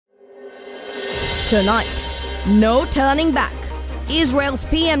tonight. No turning back. Israel's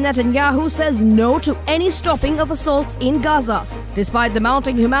PM Netanyahu says no to any stopping of assaults in Gaza, despite the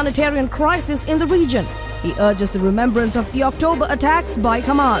mounting humanitarian crisis in the region. He urges the remembrance of the October attacks by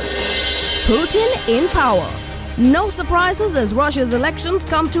Hamas. Putin in power. No surprises as Russia's elections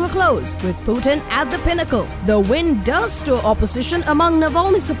come to a close, with Putin at the pinnacle. The win does stir opposition among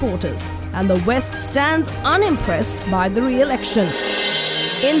Navalny supporters, and the West stands unimpressed by the re-election.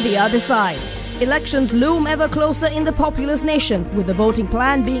 India decides. Elections loom ever closer in the populous nation, with the voting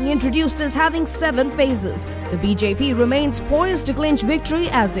plan being introduced as having 7 phases. The BJP remains poised to clinch victory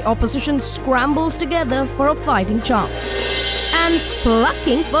as the opposition scrambles together for a fighting chance. And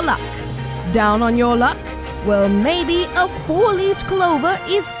plucking for luck. Down on your luck? Well, maybe a 4-leaved clover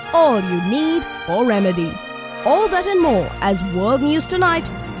is all you need for remedy. All that and more as World News Tonight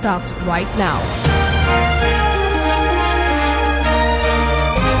starts right now.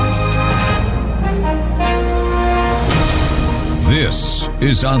 This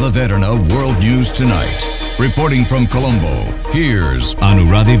is Derana World News Tonight. Reporting from Colombo, here's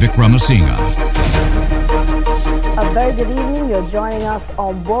Anuradhi Vikramasinghe. A very good evening. You're joining us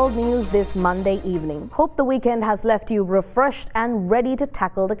on World News this Monday evening. Hope the weekend has left you refreshed and ready to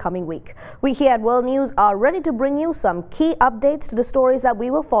tackle the coming week. We here at World News are ready to bring you some key updates to the stories that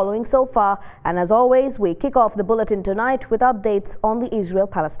we were following so far. And as always, we kick off the bulletin tonight with updates on the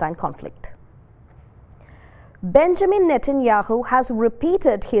Israel-Palestine conflict. Benjamin Netanyahu has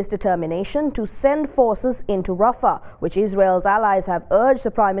repeated his determination to send forces into Rafah, which Israel's allies have urged the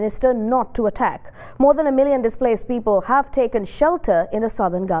Prime Minister not to attack. More than 1 million displaced people have taken shelter in the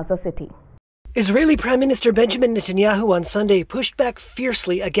southern Gaza city. Israeli Prime Minister Benjamin Netanyahu on Sunday pushed back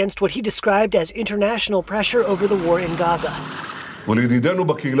fiercely against what he described as international pressure over the war in Gaza. At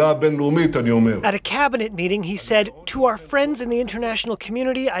a cabinet meeting, he said, "To our friends in the international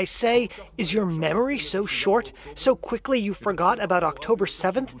community, I say, is your memory so short? So quickly you forgot about October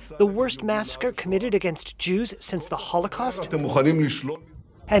 7th, the worst massacre committed against Jews since the Holocaust?"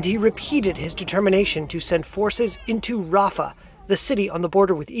 And he repeated his determination to send forces into Rafah, the city on the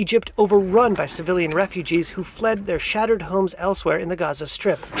border with Egypt, overrun by civilian refugees who fled their shattered homes elsewhere in the Gaza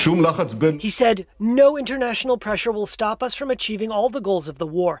Strip. He said, "No international pressure will stop us from achieving all the goals of the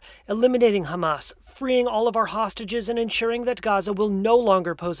war, eliminating Hamas, freeing all of our hostages, and ensuring that Gaza will no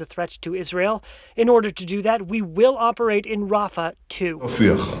longer pose a threat to Israel. In order to do that, we will operate in Rafah too."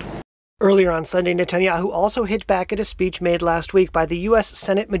 Earlier on Sunday, Netanyahu also hit back at a speech made last week by the U.S.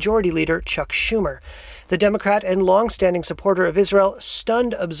 Senate Majority Leader Chuck Schumer. The Democrat and long-standing supporter of Israel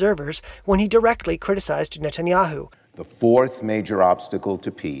stunned observers when he directly criticized Netanyahu. The fourth major obstacle to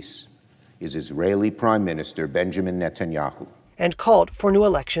peace is Israeli Prime Minister Benjamin Netanyahu. And called for new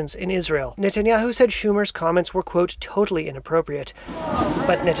elections in Israel. Netanyahu said Schumer's comments were, quote, totally inappropriate.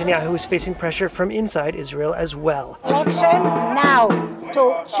 But Netanyahu is facing pressure from inside Israel as well. Election now to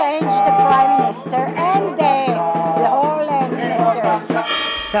change the Prime Minister and the whole ministers.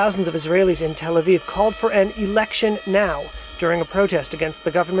 Thousands of Israelis in Tel Aviv called for an election now during a protest against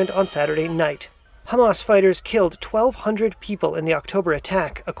the government on Saturday night. Hamas fighters killed 1,200 people in the October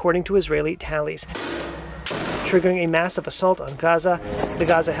attack, according to Israeli tallies, triggering a massive assault on Gaza. The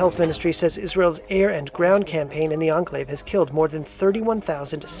Gaza Health Ministry says Israel's air and ground campaign in the enclave has killed more than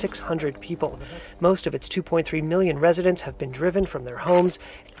 31,600 people. Most of its 2.3 million residents have been driven from their homes,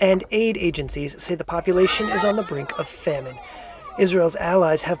 and aid agencies say the population is on the brink of famine. Israel's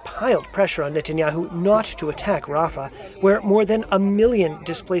allies have piled pressure on Netanyahu not to attack Rafah, where more than 1 million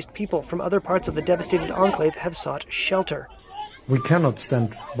displaced people from other parts of the devastated enclave have sought shelter. We cannot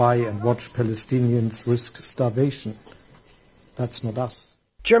stand by and watch Palestinians risk starvation. That's not us.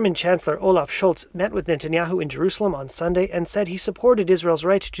 German Chancellor Olaf Scholz met with Netanyahu in Jerusalem on Sunday and said he supported Israel's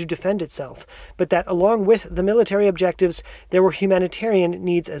right to defend itself, but that along with the military objectives, there were humanitarian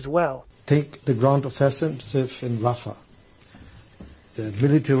needs as well. Take the ground offensive in Rafah. The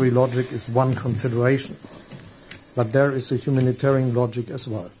military logic is one consideration, but there is a humanitarian logic as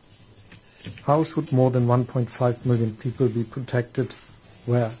well. How should more than 1.5 million people be protected?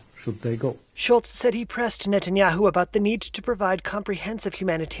 Where should they go? Scholz said he pressed Netanyahu about the need to provide comprehensive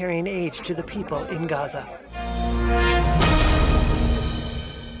humanitarian aid to the people in Gaza.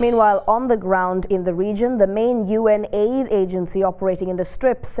 Meanwhile, on the ground in the region, the main UN aid agency operating in the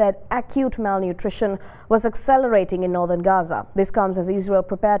Strip said acute malnutrition was accelerating in northern Gaza. This comes as Israel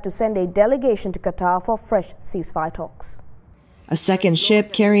prepared to send a delegation to Qatar for fresh ceasefire talks. A second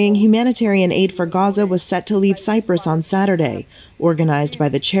ship carrying humanitarian aid for Gaza was set to leave Cyprus on Saturday, organized by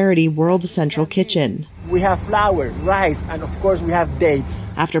the charity World Central Kitchen. we have flour, rice, and of course we have dates.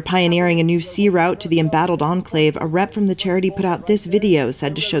 After pioneering a new sea route to the embattled enclave, a rep from the charity put out this video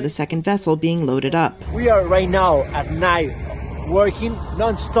said to show the second vessel being loaded up. We are right now at night working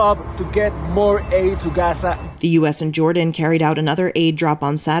non-stop to get more aid to Gaza. The U.S. and Jordan carried out another aid drop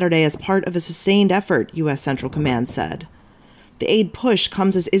on Saturday as part of a sustained effort, U.S. Central Command said. The aid push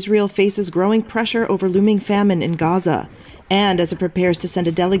comes as Israel faces growing pressure over looming famine in Gaza, and as it prepares to send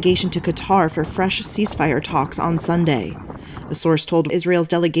a delegation to Qatar for fresh ceasefire talks on Sunday. A source told Israel's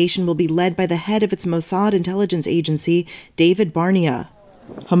delegation will be led by the head of its Mossad intelligence agency, David Barnea.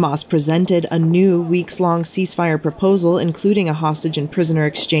 Hamas presented a new weeks-long ceasefire proposal, including a hostage and prisoner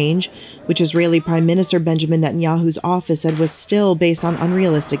exchange, which Israeli Prime Minister Benjamin Netanyahu's office said was still based on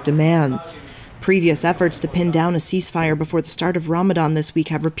unrealistic demands. Previous efforts to pin down a ceasefire before the start of Ramadan this week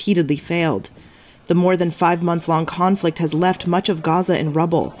have repeatedly failed. The more than 5-month-long conflict has left much of Gaza in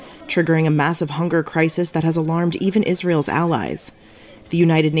rubble, triggering a massive hunger crisis that has alarmed even Israel's allies. The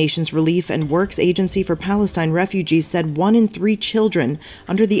United Nations Relief and Works Agency for Palestine Refugees said 1 in 3 children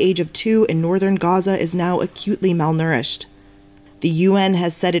under the age of 2 in northern Gaza is now acutely malnourished. The UN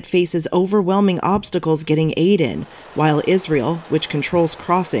has said it faces overwhelming obstacles getting aid in, while Israel, which controls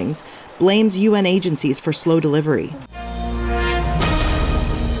crossings, blames UN agencies for slow delivery.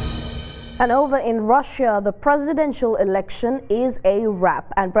 And over in Russia, the presidential election is a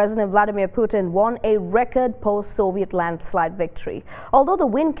wrap, and President Vladimir Putin won a record post-Soviet landslide victory. Although the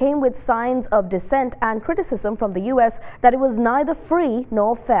win came with signs of dissent and criticism from the US that it was neither free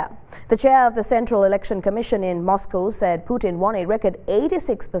nor fair. The chair of the Central Election Commission in Moscow said Putin won a record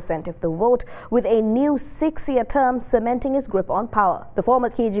 86% of the vote, with a new 6-year term cementing his grip on power. The former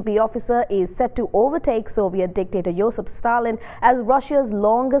KGB officer is set to overtake Soviet dictator Joseph Stalin as Russia's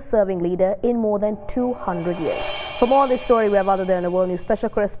longest-serving leader in more than 200 years. For more on this story, we have other than a World News special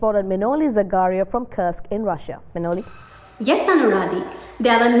correspondent Minoli Zagaria from Kursk in Russia. Minoli? Yes, Anuradhi,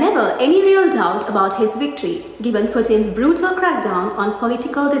 there were never any real doubt about his victory, given Putin's brutal crackdown on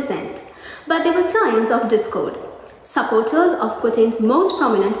political dissent. But there were signs of discord. Supporters of Putin's most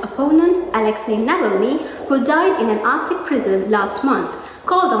prominent opponent, Alexei Navalny, who died in an Arctic prison last month,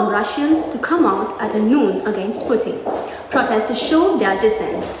 called on Russians to come out at noon against Putin. Protesters showed their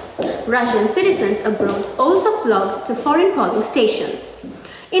dissent. Russian citizens abroad also flocked to foreign polling stations.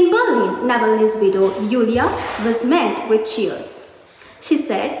 In Berlin, Navalny's widow, Yulia, was met with cheers. She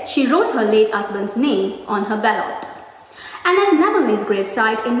said she wrote her late husband's name on her ballot. And at Navalny's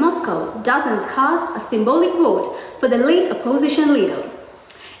gravesite in Moscow, dozens cast a symbolic vote for the late opposition leader.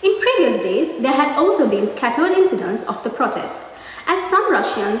 In previous days, there had also been scattered incidents of the protest, as some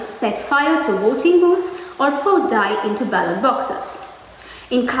Russians set fire to voting booths or poured dye into ballot boxes.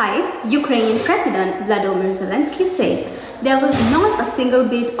 In Kyiv, Ukrainian President Vladimir Zelensky said there was not a single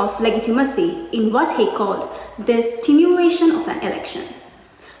bit of legitimacy in what he called the stimulation of an election.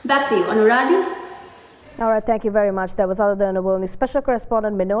 Back to you, Anuradhi. All right, thank you very much. That was other than a World News special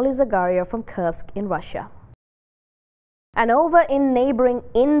correspondent Minoli Zagaria from Kursk in Russia. And over in neighboring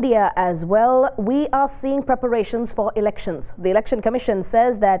India as well, we are seeing preparations for elections. The Election Commission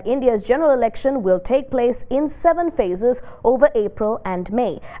says that India's general election will take place in 7 phases over April and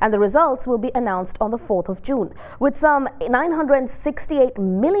May, and the results will be announced on the 4th of June. With some 968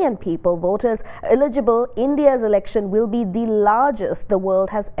 million voters eligible, India's election will be the largest the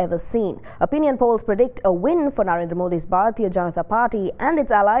world has ever seen. Opinion polls predict a win for Narendra Modi's Bharatiya Janata Party and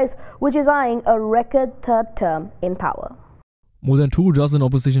its allies, which is eyeing a record 3rd term in power. More than 24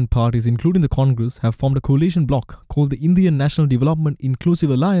 opposition parties, including the Congress, have formed a coalition bloc called the Indian National Development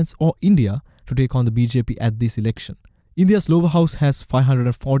Inclusive Alliance, or India, to take on the BJP at this election. India's lower house has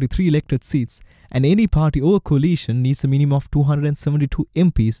 543 elected seats, and any party or coalition needs a minimum of 272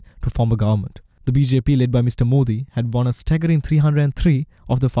 MPs to form a government. The BJP, led by Mr. Modi, had won a staggering 303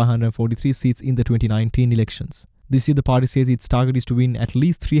 of the 543 seats in the 2019 elections. This year, the party says its target is to win at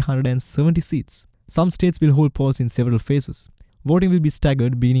least 370 seats. Some states will hold polls in several phases. Voting will be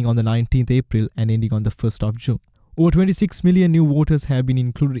staggered, beginning on the 19th April and ending on the 1st of June. Over 26 million new voters have been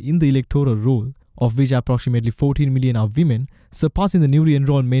included in the electoral roll, of which approximately 14 million are women, surpassing the newly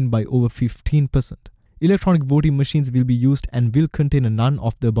enrolled men by over 15%. Electronic voting machines will be used and will contain a none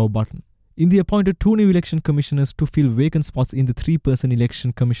of the above button. India appointed 2 new election commissioners to fill vacant spots in the 3-person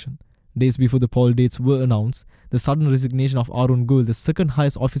election commission. Days before the poll dates were announced, the sudden resignation of Arun Goel, the second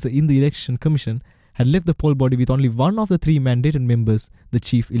highest officer in the election commission, had left the poll body with only one of the 3 mandated members, the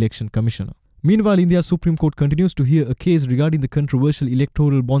Chief Election Commissioner. Meanwhile, India's Supreme Court continues to hear a case regarding the controversial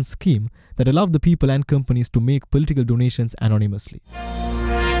electoral bond scheme that allowed the people and companies to make political donations anonymously.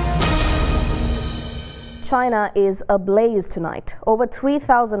 China is ablaze tonight. Over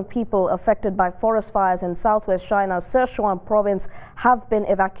 3,000 people affected by forest fires in southwest China's Sichuan province have been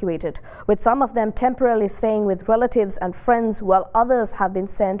evacuated, with some of them temporarily staying with relatives and friends, while others have been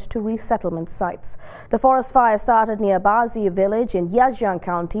sent to resettlement sites. The forest fire started near Bazi village in Yajiang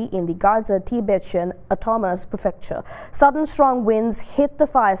County in the Garza Tibetan Autonomous Prefecture. Sudden strong winds hit the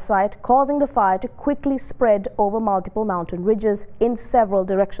fire site, causing the fire to quickly spread over multiple mountain ridges in several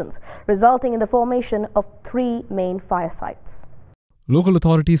directions, resulting in the formation of 3 main fire sites. Local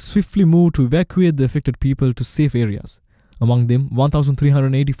authorities swiftly moved to evacuate the affected people to safe areas. Among them,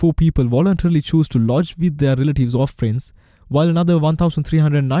 1,384 people voluntarily chose to lodge with their relatives or friends, while another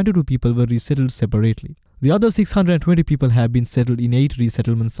 1,392 people were resettled separately. The other 620 people have been settled in 8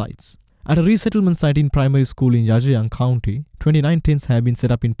 resettlement sites. At a resettlement site in primary school in Yajiang County, 29 tents have been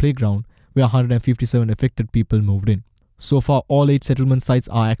set up in playground where 157 affected people moved in. So far, all 8 settlement sites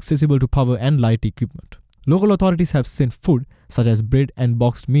are accessible to power and light equipment. Local authorities have sent food, such as bread and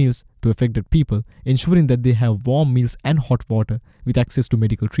boxed meals, to affected people, ensuring that they have warm meals and hot water with access to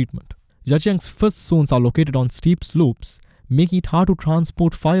medical treatment. Yajiang's first zones are located on steep slopes, making it hard to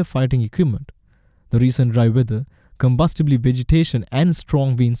transport firefighting equipment. The recent dry weather, combustible vegetation and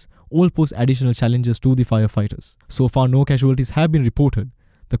strong winds all pose additional challenges to the firefighters. So far, no casualties have been reported.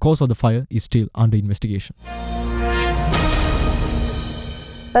 The cause of the fire is still under investigation.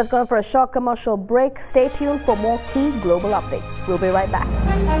 Let's go for a short commercial break. Stay tuned for more key global updates. We'll be right back.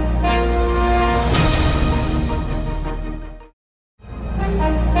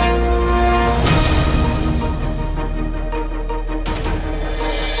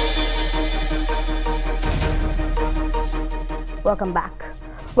 Welcome back.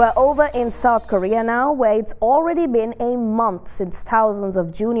 We're over in South Korea now, where it's already been a month since thousands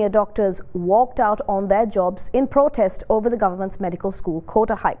of junior doctors walked out on their jobs in protest over the government's medical school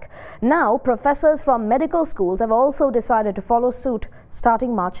quota hike. Now, professors from medical schools have also decided to follow suit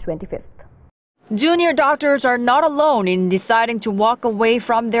starting March 25th. Junior doctors are not alone in deciding to walk away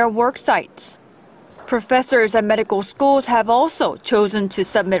from their work sites. Professors at medical schools have also chosen to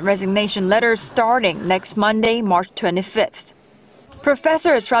submit resignation letters starting next Monday, March 25th.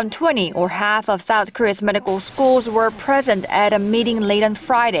 Professors from 20 or half of South Korea's medical schools were present at a meeting late on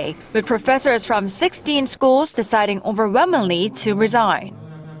Friday, with professors from 16 schools deciding overwhelmingly to resign.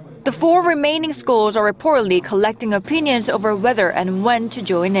 The 4 remaining schools are reportedly collecting opinions over whether and when to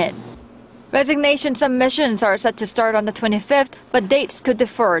join in. Resignation submissions are set to start on the 25th, but dates could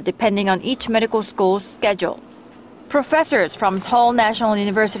differ depending on each medical school's schedule. Professors from Seoul National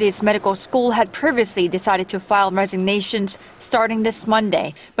University's medical school had previously decided to file resignations starting this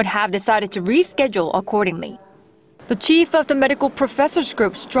Monday, but have decided to reschedule accordingly. The chief of the medical professors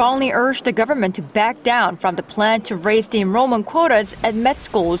group strongly urged the government to back down from the plan to raise the enrollment quotas at med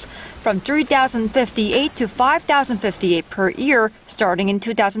schools from 3,058 to 5,058 per year starting in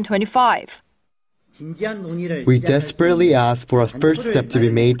 2025. We desperately ask for a first step to be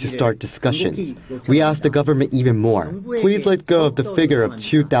made to start discussions. We ask the government even more. Please let go of the figure of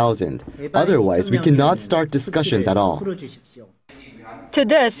 2,000. Otherwise, we cannot start discussions at all. To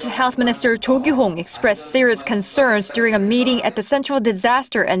this, Health Minister Cho Kyu-hong expressed serious concerns during a meeting at the Central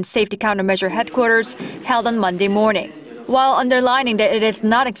Disaster and Safety Countermeasure Headquarters held on Monday morning. While underlining that it is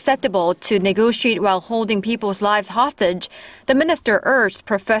not acceptable to negotiate while holding people's lives hostage, the minister urged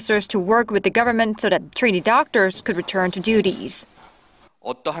professors to work with the government so that trainee doctors could return to duties.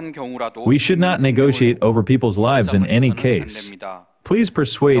 We should not negotiate over people's lives in any case. Please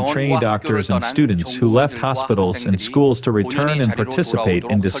persuade trainee doctors and students who left hospitals and schools to return and participate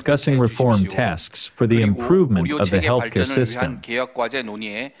in discussing reform tasks for the improvement of the healthcare system.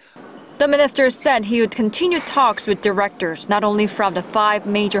 The minister said he would continue talks with directors not only from the 5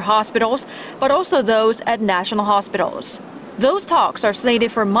 major hospitals, but also those at national hospitals. Those talks are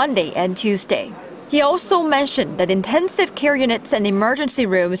slated for Monday and Tuesday. He also mentioned that intensive care units and emergency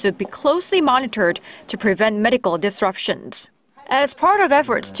rooms would be closely monitored to prevent medical disruptions. As part of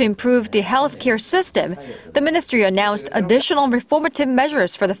efforts to improve the healthcare system, the ministry announced additional reformative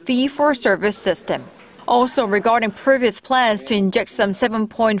measures for the fee-for-service system. Also, regarding previous plans to inject some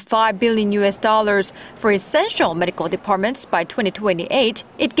 $7.5 billion for essential medical departments by 2028,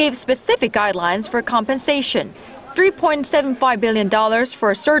 it gave specific guidelines for compensation. $3.75 billion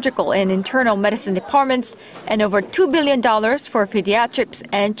for surgical and internal medicine departments, and over $2 billion for pediatrics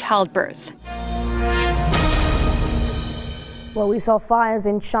and childbirth. Well, we saw fires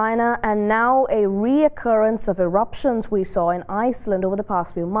in China and now a reoccurrence of eruptions we saw in Iceland over the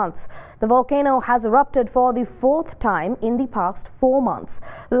past few months. The volcano has erupted for the 4th time in the past 4 months.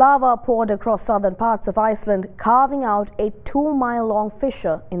 Lava poured across southern parts of Iceland, carving out a 2-mile-long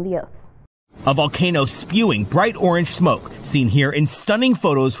fissure in the earth. A volcano spewing bright orange smoke, seen here in stunning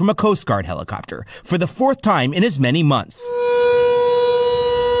photos from a Coast Guard helicopter for the fourth time in as many months.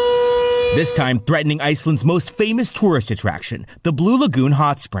 This time threatening Iceland's most famous tourist attraction, the Blue Lagoon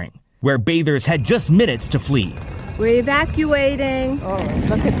hot spring, where bathers had just minutes to flee. We're evacuating. Oh,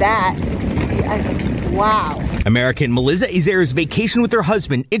 look at that. Wow. American Melissa Izer's vacation with her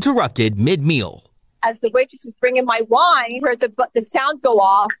husband interrupted mid-meal. As the waitress is bringing my wine, I heard the sound go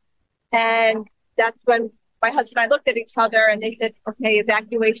off. And that's when my husband and I looked at each other and they said, okay,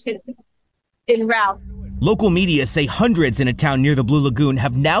 evacuation en route. Local media say hundreds in a town near the Blue Lagoon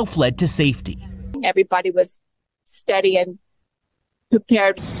have now fled to safety. Everybody was steady and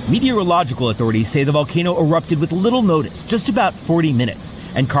prepared. Meteorological authorities say the volcano erupted with little notice, just about 40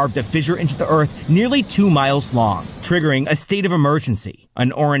 minutes, and carved a fissure into the earth nearly 2 miles long, triggering a state of emergency.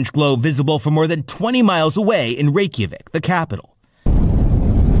 An orange glow visible from more than 20 miles away in Reykjavik, the capital.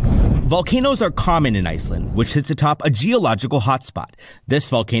 Volcanoes are common in Iceland, which sits atop a geological hotspot. This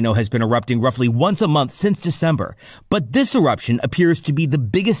volcano has been erupting roughly once a month since December, but this eruption appears to be the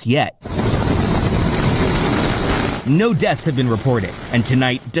biggest yet. No deaths have been reported, and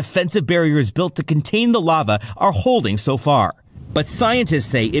tonight, defensive barriers built to contain the lava are holding so far. But scientists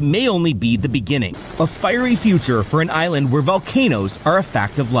say it may only be the beginning, a fiery future for an island where volcanoes are a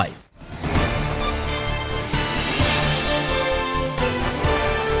fact of life.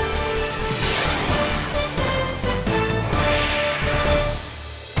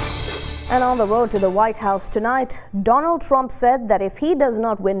 And on the road to the White House tonight, Donald Trump said that if he does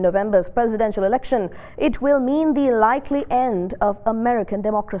not win November's presidential election, it will mean the likely end of American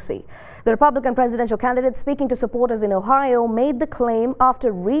democracy. The Republican presidential candidate, speaking to supporters in Ohio, made the claim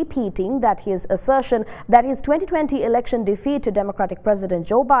after repeating that his assertion that his 2020 election defeat to Democratic President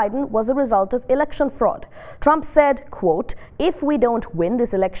Joe Biden was a result of election fraud. Trump said, quote, "If we don't win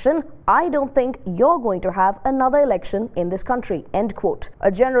this election, I don't think you're going to have another election in this country," end quote.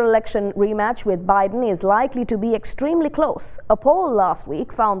 A general election rematch with Biden is likely to be extremely close. A poll last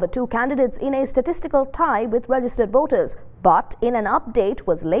week found the two candidates in a statistical tie with registered voters. But in an update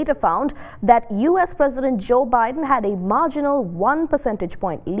was later found that U.S. President Joe Biden had a marginal 1 percentage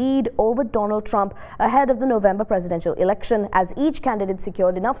point lead over Donald Trump ahead of the November presidential election, as each candidate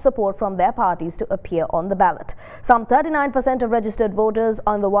secured enough support from their parties to appear on the ballot. Some 39% of registered voters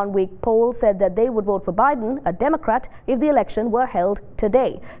on the one-week poll said that they would vote for Biden, a Democrat, if the election were held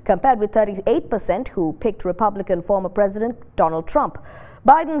today, compared with 38% who picked Republican former President Donald Trump.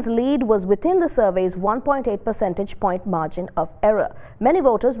 Biden's lead was within the survey's 1.8 percentage point margin of error. Many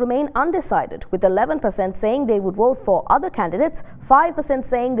voters remain undecided, with 11% saying they would vote for other candidates, 5%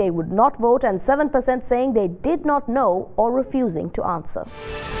 saying they would not vote, and 7% saying they did not know or refusing to answer.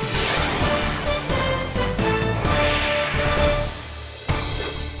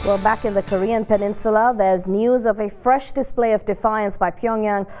 Well, back in the Korean peninsula, there's news of a fresh display of defiance by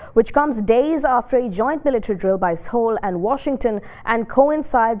Pyongyang, which comes days after a joint military drill by Seoul and Washington and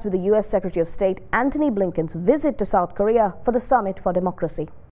coincides with the U.S. Secretary of State Antony Blinken's visit to South Korea for the Summit for Democracy.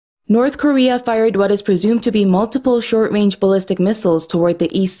 North Korea fired what is presumed to be multiple short-range ballistic missiles toward the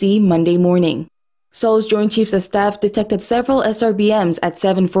East Sea Monday morning. Seoul's Joint Chiefs of Staff detected several SRBMs at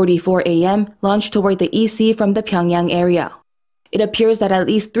 7:44 a.m. launched toward the East Sea from the Pyongyang area. It appears that at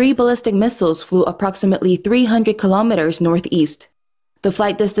least 3 ballistic missiles flew approximately 300 kilometers northeast. The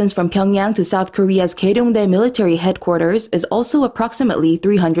flight distance from Pyongyang to South Korea's Kaedongdae military headquarters is also approximately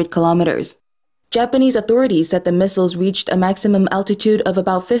 300 kilometers. Japanese authorities said the missiles reached a maximum altitude of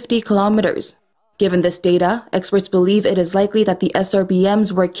about 50 kilometers. Given this data, experts believe it is likely that the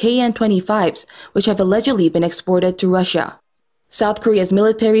SRBMs were KN-25s, which have allegedly been exported to Russia. South Korea's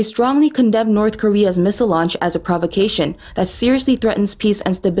military strongly condemned North Korea's missile launch as a provocation that seriously threatens peace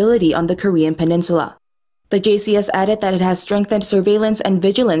and stability on the Korean peninsula. The JCS added that it has strengthened surveillance and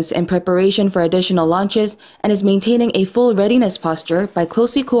vigilance in preparation for additional launches and is maintaining a full readiness posture by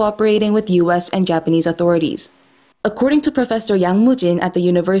closely cooperating with U.S. and Japanese authorities. According to Professor Yang Mu-jin at the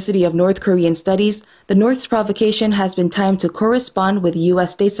University of North Korean Studies, the North's provocation has been timed to correspond with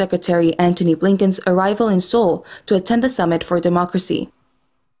U.S. State Secretary Antony Blinken's arrival in Seoul to attend the Summit for Democracy.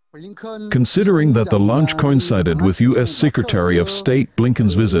 Considering that the launch coincided with U.S. Secretary of State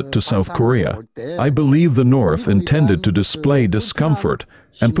Blinken's visit to South Korea, I believe the North intended to display discomfort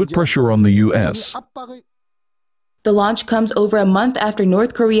and put pressure on the U.S. The launch comes over a month after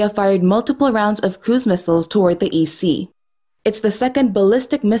North Korea fired multiple rounds of cruise missiles toward the East Sea. It's the second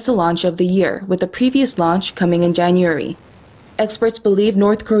ballistic missile launch of the year, with the previous launch coming in January. Experts believe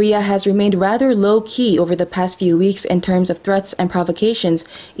North Korea has remained rather low-key over the past few weeks in terms of threats and provocations,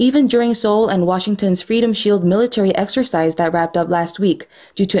 even during Seoul and Washington's Freedom Shield military exercise that wrapped up last week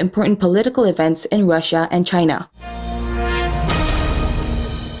due to important political events in Russia and China.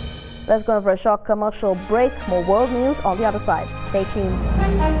 Let's go for a short commercial break. More world news on the other side. Stay tuned.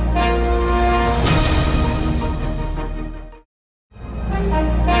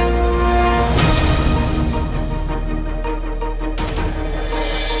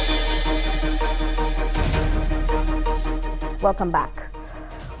 Welcome back.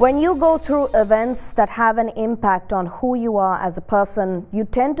 When you go through events that have an impact on who you are as a person, you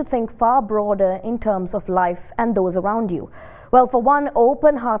tend to think far broader in terms of life and those around you. Well, for one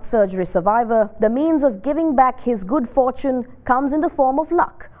open heart surgery survivor, the means of giving back his good fortune comes in the form of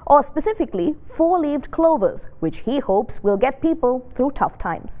luck, or specifically four-leaved clovers, which he hopes will get people through tough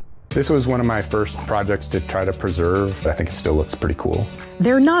times. This was one of my first projects to try to preserve. I think it still looks pretty cool.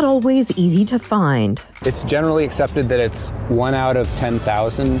 They're not always easy to find. It's generally accepted that it's 1 out of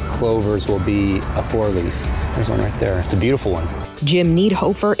 10,000 clovers will be a four-leaf. There's one right there. It's a beautiful one. Jim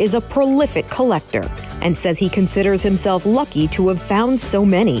Needhofer is a prolific collector and says he considers himself lucky to have found so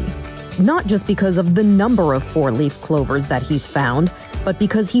many. Not just because of the number of four-leaf clovers that he's found, but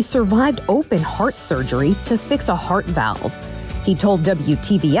because he survived open heart surgery to fix a heart valve. He told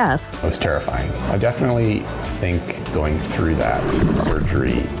WTVF, It was terrifying. I definitely think going through that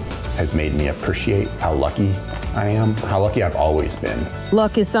surgery has made me appreciate how lucky I am, how lucky I've always been.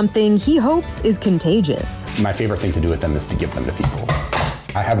 Luck is something he hopes is contagious. My favorite thing to do with them is to give them to people.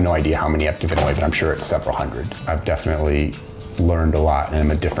 I have no idea how many I've given away, but I'm sure it's several hundred. I've definitely learned a lot, and I'm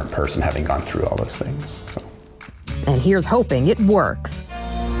a different person having gone through all those things. So. And here's hoping it works.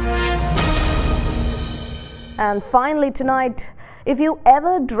 And finally tonight, if you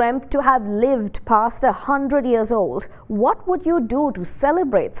ever dreamt to have lived past 100 years old, what would you do to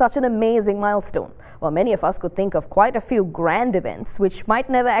celebrate such an amazing milestone? Well, many of us could think of quite a few grand events which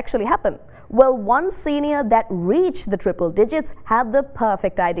might never actually happen. Well, one senior that reached the triple digits had the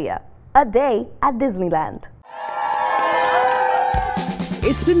perfect idea: a day at Disneyland.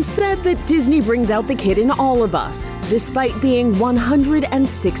 It's been said that Disney brings out the kid in all of us. Despite being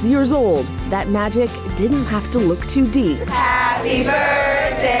 106 years old, that magic didn't have to look too deep. Happy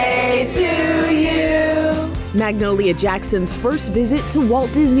birthday to you! Magnolia Jackson's first visit to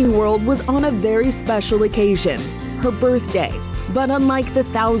Walt Disney World was on a very special occasion, her birthday. But unlike the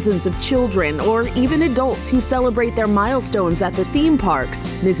thousands of children or even adults who celebrate their milestones at the theme parks,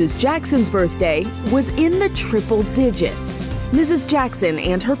 Mrs. Jackson's birthday was in the triple digits. Mrs. Jackson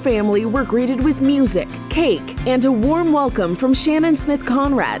and her family were greeted with music, cake, and a warm welcome from Shannon Smith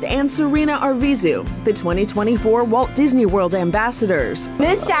Conrad and Serena Arvizu, the 2024 Walt Disney World ambassadors.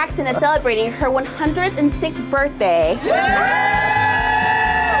 Ms. Jackson is celebrating her 106th birthday.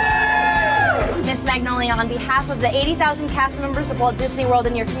 Miss Magnolia, on behalf of the 80,000 cast members of Walt Disney World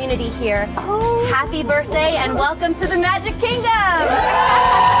in your community here, happy birthday and welcome to the Magic Kingdom!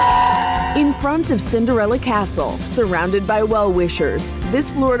 In front of Cinderella Castle, surrounded by well-wishers,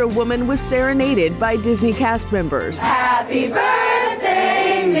 this Florida woman was serenaded by Disney cast members. Happy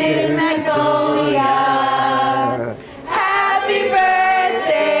birthday, Miss Magnolia! Happy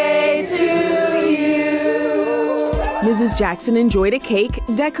birthday to you! Mrs. Jackson enjoyed a cake,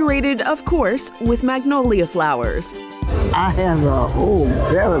 decorated, of course, with magnolia flowers. I have a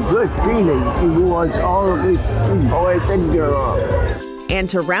very good feeling towards all of these boys and girls. And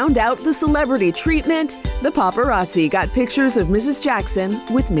to round out the celebrity treatment, the paparazzi got pictures of Mrs. Jackson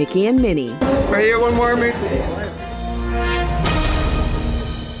with Mickey and Minnie. Right here, one more, Mickey.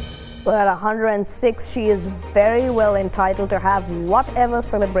 Well, at 106, she is very well entitled to have whatever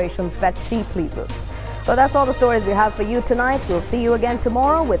celebrations that she pleases. So that's all the stories we have for you tonight. We'll see you again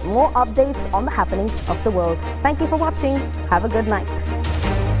tomorrow with more updates on the happenings of the world. Thank you for watching. Have a good night.